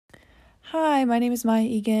Hi, my name is Maya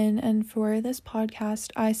Egan, and for this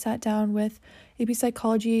podcast, I sat down with AP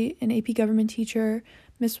Psychology and AP Government teacher,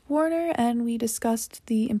 Miss Warner, and we discussed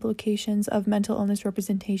the implications of mental illness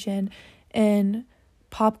representation in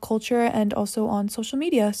pop culture and also on social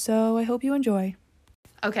media, so I hope you enjoy.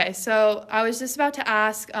 Okay, so I was just about to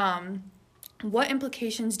ask, what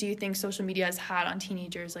implications do you think social media has had on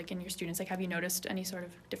teenagers, like in your students? Like, have you noticed any sort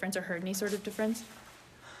of difference or heard any sort of difference?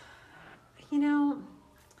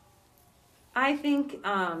 I think,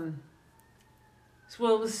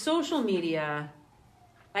 with social media,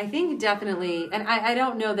 I think definitely, and I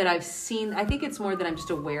don't know that I've seen, I think it's more that I'm just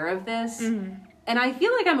aware of this. Mm-hmm. And I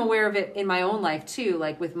feel like I'm aware of it in my own life too,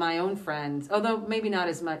 like with my own friends, although maybe not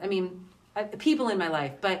as much, people in my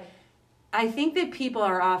life. But I think that people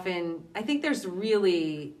are often, I think there's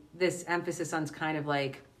really this emphasis on kind of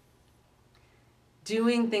like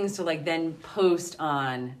doing things to like then post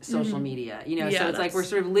on social media, so it's like we're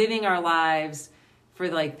sort of living our lives for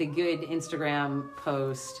like the good Instagram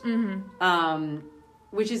post,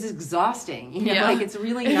 which is exhausting, like it's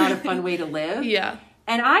really not a fun way to live. Yeah.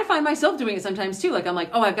 And I find myself doing it sometimes too. Like I'm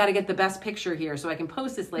like, oh, I've got to get the best picture here so I can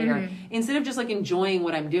post this later, instead of just like enjoying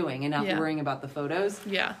what I'm doing and not worrying about the photos.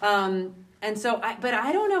 Yeah. And so, but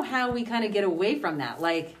I don't know how we kind of get away from that.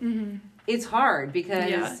 Like, it's hard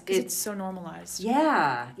because it's so normalized.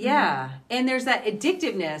 Yeah. And there's that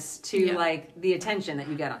addictiveness to like the attention that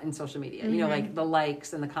you get in social media, like the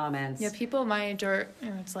likes and the comments. Yeah, people my age are,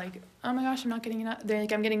 it's like, oh my gosh, I'm not getting enough. They're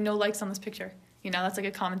like, I'm getting no likes on this picture. That's like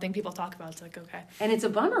a common thing people talk about. It's like, okay. And it's a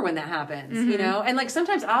bummer when that happens, And like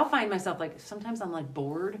sometimes I'll find myself like, sometimes I'm like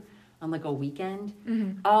bored on like a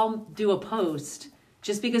weekend. I'll do a post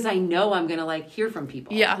just because I know I'm going to like hear from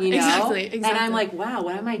people. Yeah, exactly. And I'm like, wow,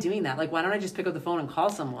 why am I doing that? Like, why don't I just pick up the phone and call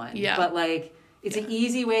someone? Yeah. But like, it's an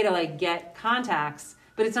easy way to like get contacts,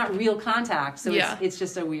 but it's not real contact. So it's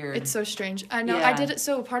just a weird. It's so strange. I know. I did it.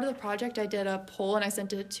 So part of the project, I did a poll and I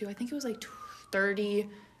sent it to, I think it was like 30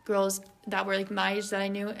 girls that were like my age that I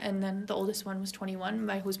knew, and then the oldest one was 21,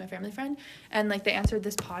 who's my family friend, and like they answered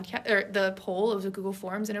this podcast or the poll. It was a Google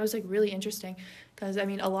Forms, and it was like really interesting because a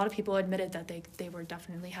lot of people admitted that they were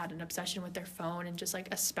definitely had an obsession with their phone and just like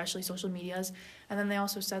especially social medias, and then they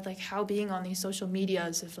also said like how being on these social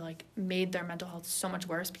medias have like made their mental health so much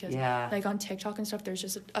worse because like on TikTok and stuff there's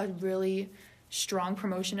just a really strong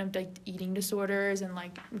promotion of like eating disorders and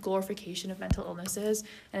like glorification of mental illnesses,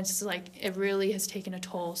 and it's just like it really has taken a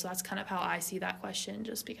toll. So that's kind of how I see that question,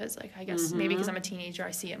 just because like I guess maybe because I'm a teenager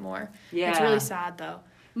I see it more. It's really sad though.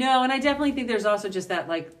 No, and I definitely think there's also just that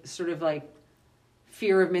like sort of like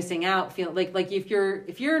fear of missing out, feel like if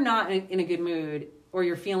you're not in a good mood or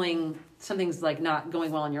you're feeling something's like not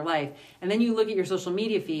going well in your life, and then you look at your social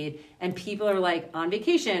media feed and people are like on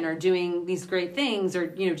vacation or doing these great things or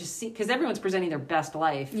just see, because everyone's presenting their best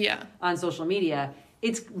life on social media,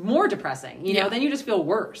 it's more depressing, then you just feel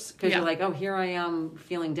worse because you're like, oh, here I am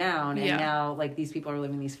feeling down, and now like these people are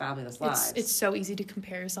living these fabulous lives. It's so easy to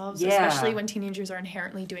compare yourselves, especially when teenagers are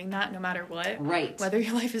inherently doing that no matter what, right? Whether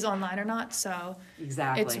your life is online or not. So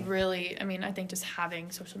exactly, it's really, I think just having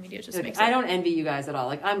social media just makes it. I don't envy you guys at all.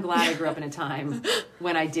 Like I'm glad I grew up in a time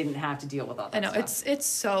when I didn't have to deal with all that stuff. It's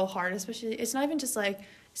so hard, especially it's not even just like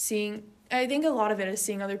seeing. I think a lot of it is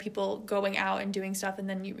seeing other people going out and doing stuff, and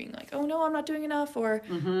then you being like, "Oh no, I'm not doing enough," or I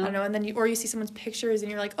don't know, and then you see someone's pictures, and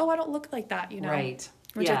you're like, "Oh, I don't look like that," Right.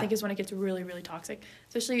 Which I think is when it gets really, really toxic.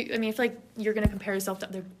 Especially, I feel like you're gonna compare yourself to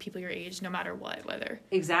other people your age, no matter what, whether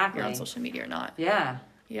you're on social media or not. Yeah.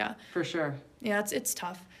 Yeah. For sure. Yeah, it's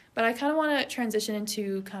tough, but I kind of want to transition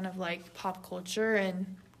into kind of like pop culture and.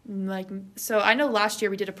 Like, so I know last year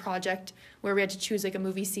we did a project where we had to choose like a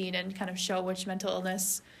movie scene and kind of show which mental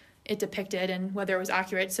illness it depicted and whether it was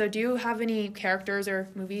accurate. So do you have any characters or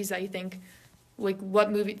movies that you think, like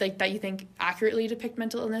what movie like that you think accurately depict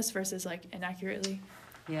mental illness versus like inaccurately?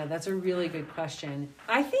 Yeah, that's a really good question.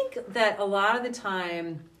 I think that a lot of the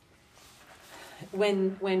time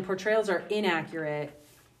when portrayals are inaccurate,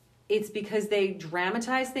 it's because they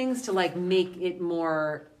dramatize things to like make it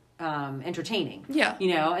more entertaining. Yeah.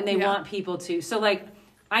 And they want people to, so like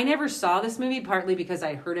I never saw this movie, partly because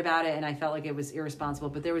I heard about it and I felt like it was irresponsible,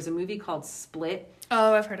 but there was a movie called Split.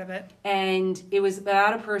 Oh, I've heard of it. And it was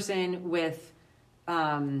about a person with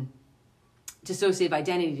dissociative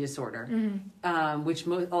identity disorder, which a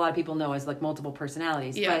lot of people know as like multiple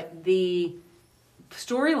personalities. Yeah. But the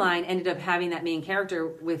storyline ended up having that main character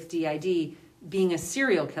with DID being a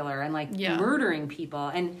serial killer and like murdering people.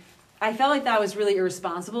 And I felt like that was really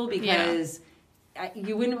irresponsible because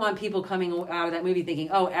you wouldn't want people coming out of that movie thinking,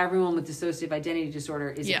 oh, everyone with dissociative identity disorder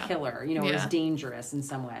is a killer, or is dangerous in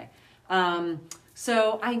some way.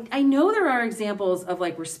 So I know there are examples of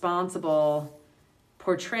like responsible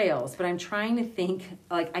portrayals, but I'm trying to think,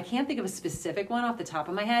 like, I can't think of a specific one off the top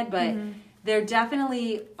of my head, but there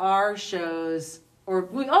definitely are shows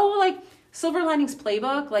like Silver Linings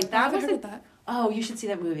Playbook, like that was that. Oh, you should see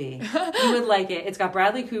that movie. You would like it. It's got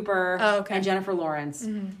Bradley Cooper and Jennifer Lawrence.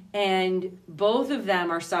 And both of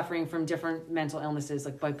them are suffering from different mental illnesses,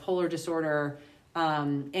 like bipolar disorder.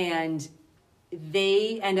 And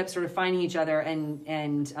they end up sort of finding each other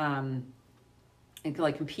and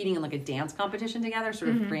like competing in like a dance competition together,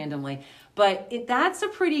 sort of randomly. But that's a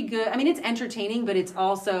pretty good, I mean, it's entertaining, but it's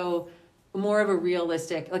also more of a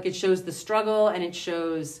realistic, like it shows the struggle and it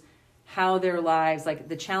shows how their lives, like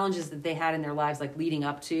the challenges that they had in their lives, like leading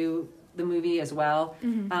up to the movie as well.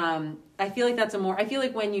 I feel like I feel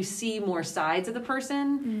like when you see more sides of the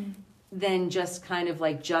person than just kind of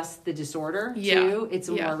like just the disorder too, it's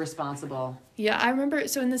more responsible. Yeah, I remember,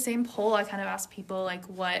 so in the same poll, I kind of asked people like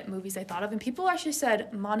what movies they thought of, and people actually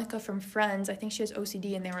said Monica from Friends, I think she has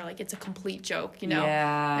OCD, and they were like, it's a complete joke, you know?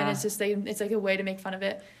 Yeah. And it's just, it's like a way to make fun of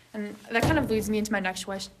it. And that kind of leads me into my next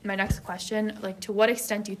question. Like, to what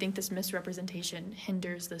extent do you think this misrepresentation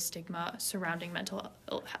hinders the stigma surrounding mental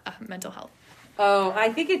health? Oh,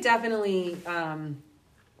 I think it definitely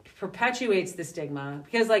perpetuates the stigma,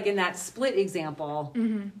 because like in that Split example,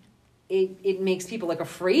 it makes people like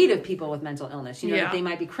afraid of people with mental illness. You know, that they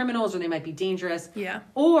might be criminals or they might be dangerous. Yeah.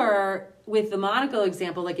 Or with the Monaco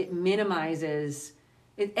example, like it minimizes.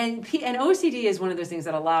 And OCD is one of those things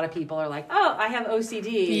that a lot of people are like, oh, I have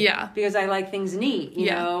OCD because I like things neat,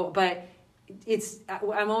 you know, but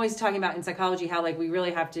I'm always talking about in psychology how like we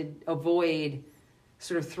really have to avoid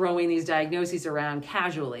sort of throwing these diagnoses around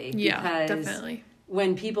casually. Because definitely.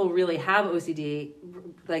 When people really have OCD,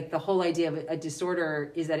 like the whole idea of a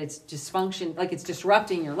disorder is that it's dysfunction, like it's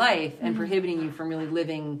disrupting your life and prohibiting you from really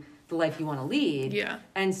living the life you want to lead. Yeah.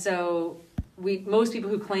 And so most people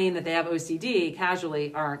who claim that they have OCD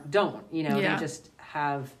casually don't, you know, they just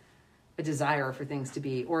have a desire for things to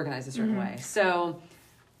be organized a certain way. So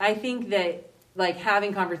I think that like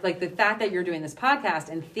having like the fact that you're doing this podcast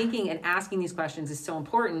and thinking and asking these questions is so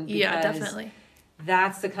important. Because definitely.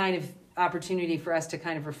 That's the kind of opportunity for us to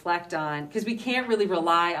kind of reflect on, because we can't really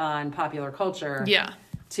rely on popular culture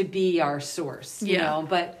to be our source, you know,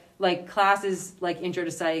 but like classes like Intro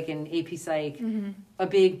to Psych and AP Psych, a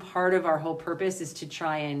big part of our whole purpose is to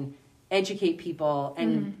try and educate people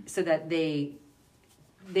and so that they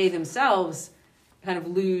themselves kind of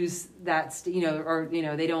lose that,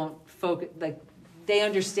 they don't focus, like they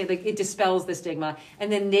understand, like it dispels the stigma,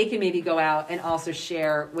 and then they can maybe go out and also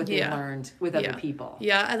share what they learned with other people.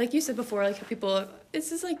 Yeah, like you said before, like people,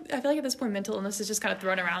 it's just like, I feel like at this point mental illness is just kind of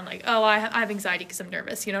thrown around like, oh, I have anxiety because I'm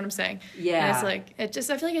nervous, you know what I'm saying? Yeah. And it's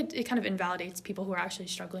like, I feel like it kind of invalidates people who are actually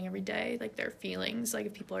struggling every day, like their feelings, like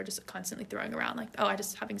if people are just constantly throwing around like, oh, I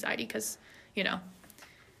just have anxiety because, you know.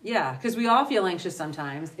 Yeah, because we all feel anxious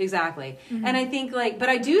sometimes. Exactly. And I think but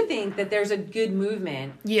I do think that there's a good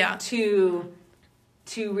movement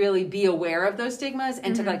to really be aware of those stigmas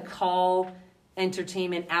and to like call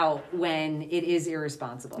entertainment out when it is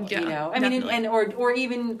irresponsible, you know? I mean, or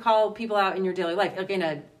even call people out in your daily life, like in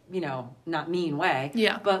a, not mean way,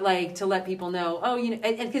 but like to let people know, oh, and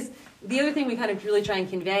because the other thing we kind of really try and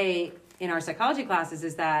convey in our psychology classes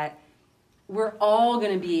is that we're all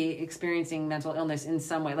going to be experiencing mental illness in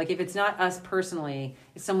some way. Like if it's not us personally,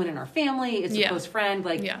 it's someone in our family, it's a close friend,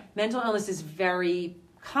 like mental illness is very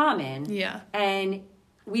common. Yeah. And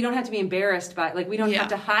we don't have to be embarrassed by, like, we don't have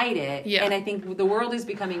to hide it. Yeah. And I think the world is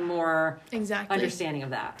becoming more understanding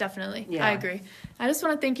of that. Definitely. Yeah. I agree. I just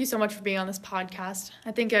want to thank you so much for being on this podcast.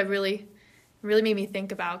 I think it really made me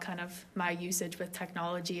think about kind of my usage with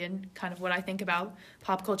technology and kind of what I think about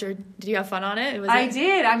pop culture. Did you have fun on it? I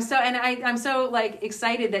did. I'm so like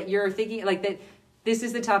excited that you're thinking like that. This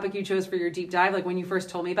is the topic you chose for your deep dive. Like when you first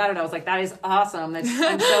told me about it, I was like, that is awesome.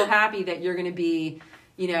 I'm so happy that you're going to be,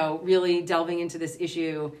 really delving into this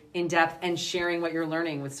issue in depth and sharing what you're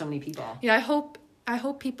learning with so many people. Yeah, I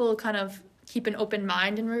hope people kind of keep an open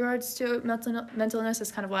mind in regards to mental illness.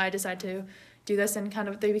 That's kind of why I decided to do this, and kind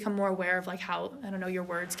of they become more aware of like how, I don't know, your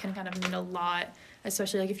words can kind of mean a lot,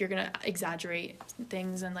 especially like if you're going to exaggerate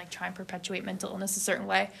things and like try and perpetuate mental illness a certain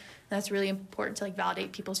way. And that's really important to like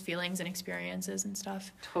validate people's feelings and experiences and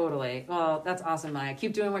stuff. Totally. Well, that's awesome, Maya.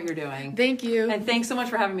 Keep doing what you're doing. Thank you. And thanks so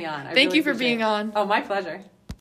much for having me on. Thank you for being on. Oh, my pleasure.